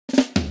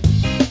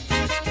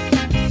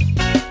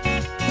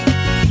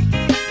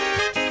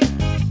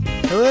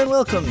And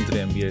welcome to the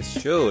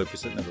MBS Show,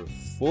 episode number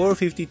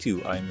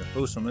 452. I'm your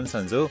host,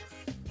 Sanzo.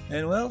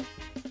 And well,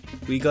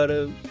 we got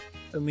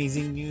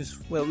amazing news.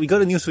 Well, we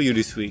got a news for you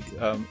this week.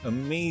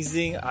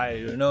 Amazing,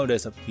 I don't know,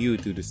 that's up to you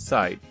to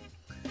decide.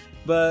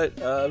 But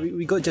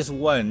we got just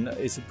one.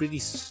 It's a pretty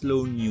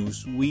slow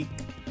news week.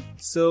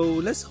 So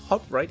let's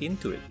hop right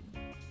into it.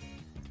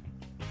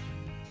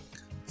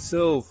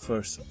 So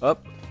first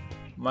up,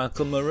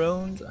 Michael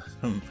Marone's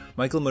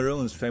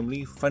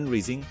family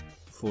fundraising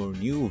for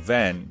new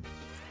van.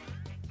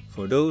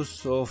 For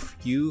those of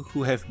you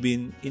who have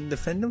been in the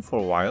fandom for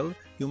a while,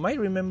 you might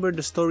remember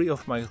the story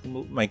of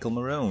Michael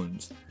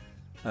Marone's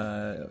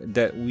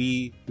that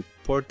we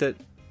reported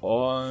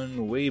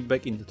on way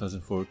back in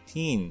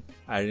 2014.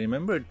 I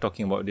remember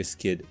talking about this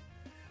kid.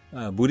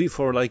 Bullied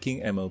for liking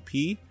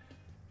MLP,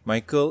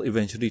 Michael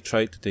eventually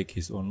tried to take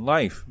his own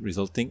life,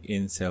 resulting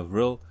in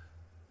several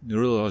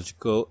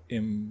neurological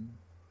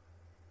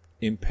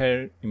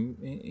impairment.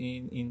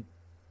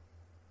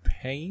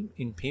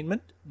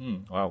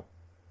 Wow.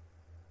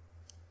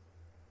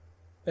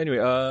 Anyway,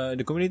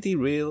 the community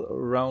railed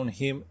around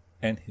him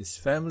and his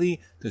family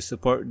to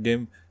support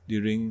them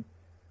during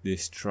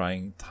these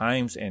trying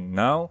times, and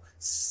now,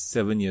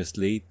 7 years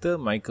later,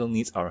 Michael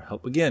needs our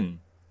help again.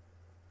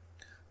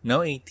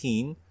 Now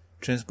 18,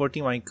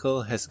 transporting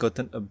Michael has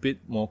gotten a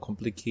bit more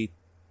complicated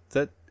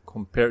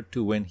compared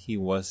to when he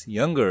was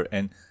younger,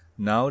 and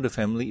now the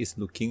family is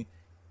looking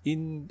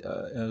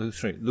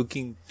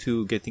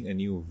to getting a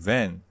new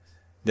van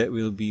that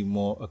will be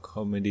more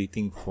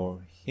accommodating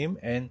for him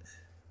and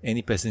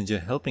any passenger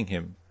helping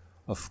him.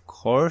 Of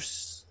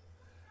course,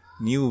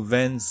 new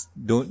vans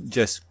don't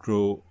just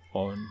grow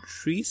on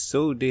trees,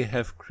 so they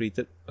have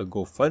created a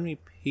GoFundMe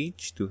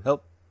page to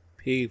help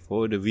pay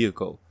for the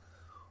vehicle.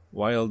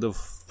 While the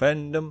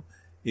fandom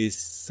is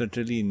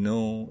certainly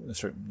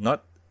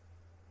not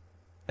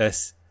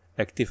as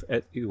active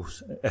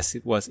as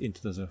it was in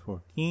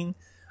 2014,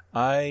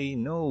 I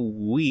know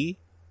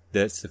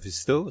that's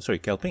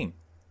Calpain,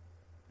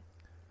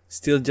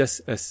 still just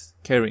as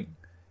caring.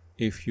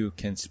 If you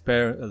can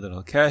spare a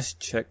little cash,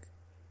 check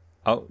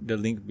out the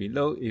link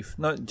below. If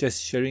not,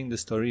 just sharing the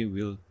story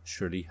will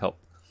surely help.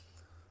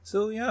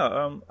 So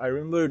yeah, I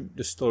remember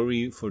the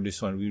story for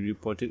this one. We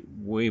reported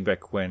way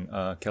back when.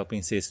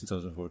 Calpain says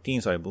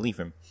 2014, so I believe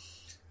him.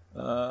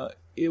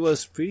 It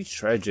was pretty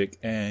tragic,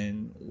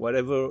 and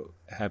whatever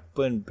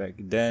happened back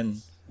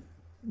then,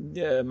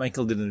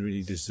 Michael didn't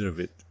really deserve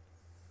it.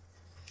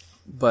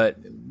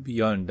 But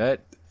beyond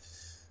that,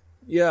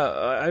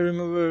 I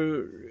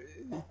remember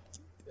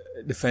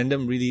the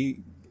fandom really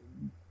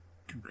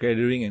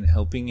gathering and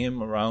helping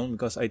him around,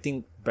 because I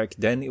think back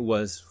then it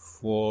was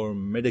for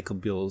medical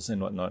bills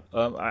and whatnot.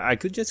 I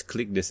could just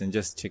click this and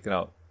just check it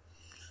out.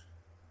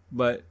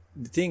 But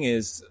the thing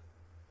is,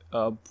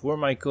 poor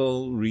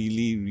Michael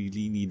really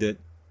needed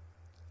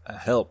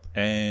help,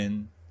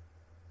 and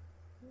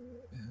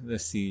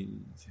let's see.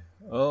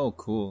 Oh,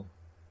 cool.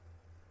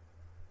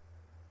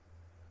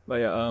 But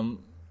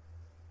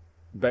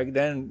back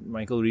then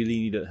Michael really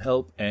needed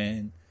help,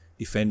 and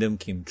the fandom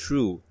came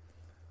true.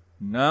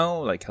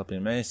 Now, like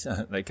Calpain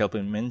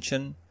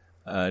mentioned,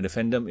 the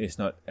fandom is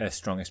not as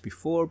strong as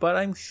before, but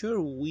I'm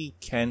sure we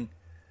can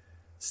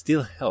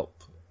still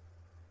help.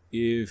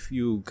 If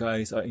you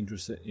guys are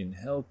interested in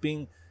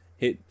helping,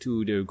 head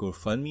to their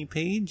GoFundMe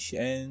page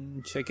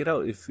and check it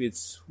out if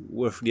it's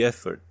worth the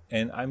effort.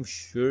 And I'm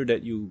sure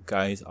that you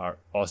guys are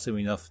awesome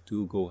enough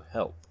to go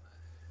help.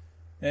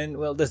 And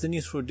well, that's the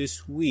news for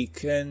this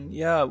week. And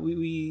yeah,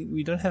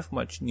 we don't have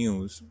much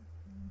news.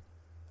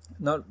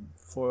 Not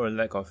for a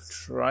lack of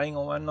trying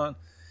or whatnot.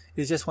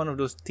 It's just one of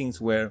those things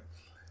where,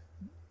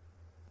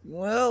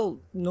 well,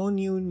 no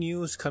new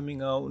news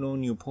coming out, no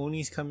new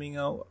ponies coming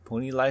out.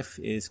 Pony life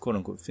is quote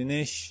unquote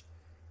finished,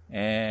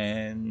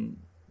 and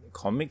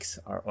comics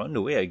are on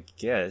the way, I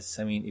guess.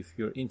 I mean, if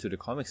you're into the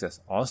comics,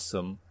 that's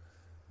awesome.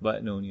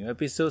 But no new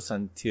episodes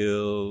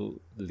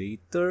until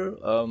later.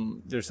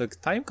 There's a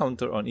time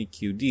counter on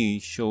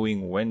EQD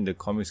showing when the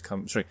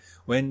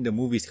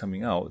movie's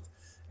coming out.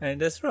 And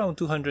that's around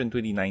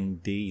 229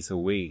 days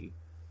away.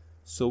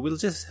 So we'll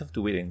just have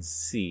to wait and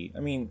see. I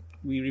mean,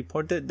 we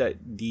reported that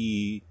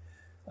the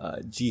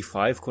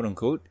G5, quote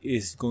unquote,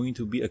 is going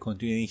to be a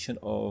continuation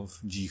of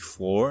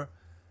G4,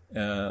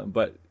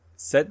 but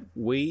set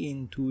way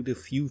into the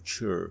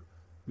future.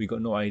 We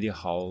got no idea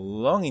how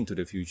long into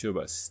the future,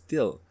 but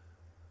still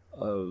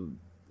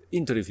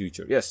into the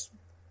future, yes.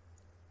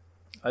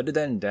 Other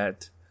than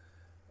that,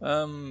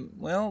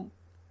 well,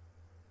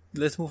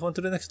 let's move on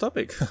to the next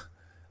topic.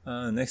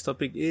 Next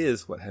topic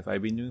is, what have I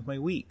been doing with my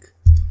week?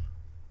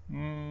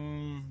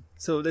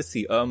 So let's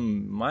see.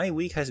 My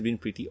week has been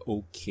pretty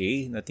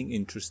okay. Nothing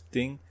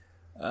interesting.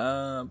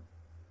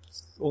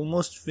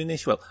 Almost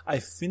finished. Well, I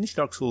finished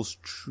Dark Souls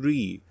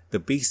 3, the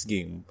base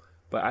game,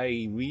 but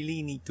I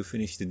really need to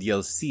finish the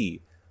DLC.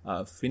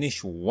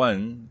 Finish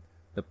 1,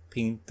 the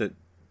Painted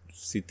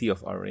City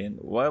of Arian.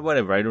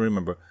 Whatever, I don't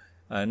remember.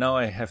 Now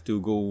I have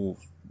to go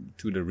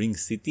to the Ring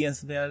City and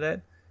something like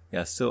that.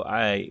 Yeah, so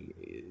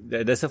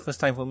that's the first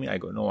time for me. I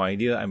got no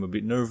idea. I'm a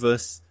bit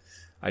nervous.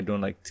 I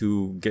don't like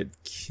to get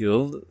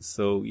killed.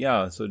 So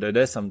yeah, so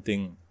that's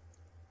something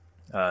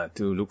to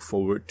look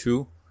forward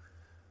to.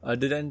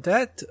 Other than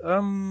that,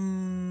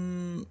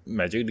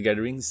 Magic the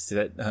Gathering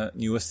set,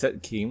 newest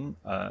set came.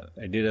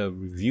 I did a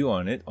review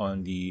on it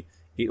on the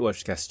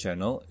 8WatchCast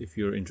channel. If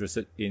you're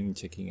interested in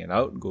checking it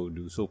out, go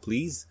do so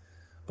please.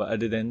 But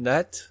other than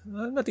that,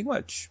 nothing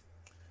much.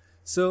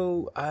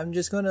 So I'm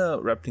just gonna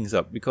wrap things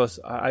up because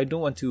I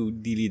don't want to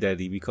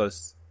dilly-dally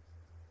because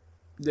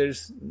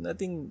there's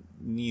nothing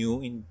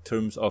new in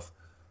terms of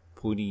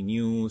pony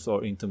news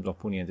or in terms of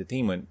pony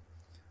entertainment.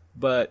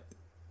 But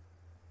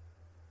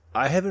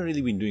I haven't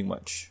really been doing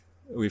much.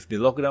 With the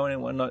lockdown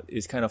and whatnot,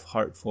 it's kind of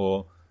hard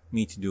for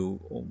me to do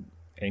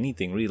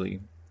anything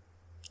really.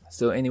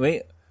 So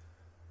anyway,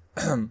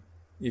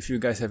 if you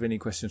guys have any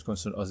questions,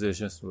 concerns, or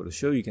suggestions for the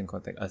show, you can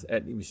contact us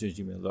at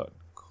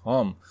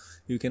mbs@gmail.com.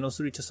 You can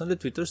also reach us on the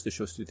Twitters. The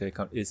show's Twitter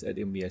account is at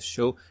MBS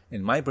Show,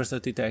 and my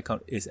personal Twitter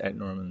account is at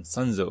Norman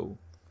Sanzo.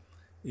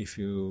 If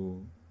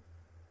you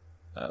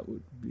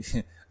would be,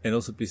 and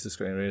also please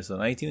subscribe and rate us on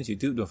iTunes,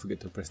 YouTube. Don't forget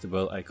to press the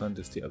bell icon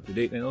to stay up to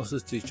date, and also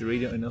Stitcher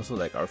Radio, and also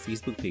like our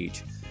Facebook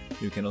page.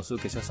 You can also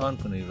catch us on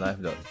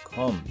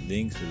ponylife.com.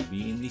 Links will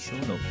be in the show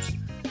notes.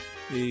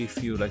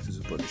 If you would like to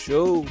support the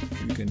show,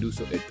 you can do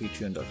so at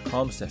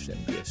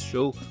patreon.com/MBS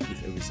Show.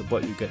 With every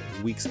support, you get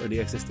weeks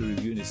early access to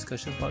review and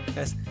discussion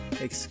podcasts,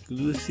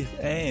 exclusive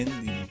and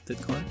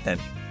limited content.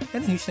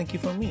 And a huge thank you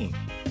from me.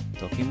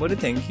 Talking about the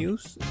thank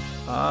yous,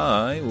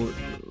 I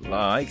would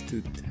like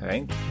to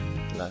thank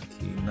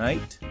Lucky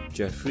Knight,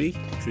 Jeffrey,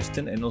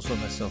 Tristan, and also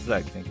myself,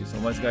 Black. Thank you so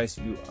much, guys.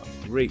 You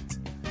are great.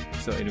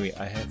 So anyway,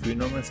 I have been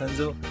Norman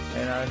Sanzo,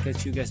 and I'll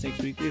catch you guys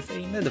next week with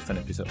another fun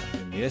episode of the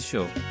MBS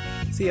Show.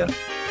 See ya!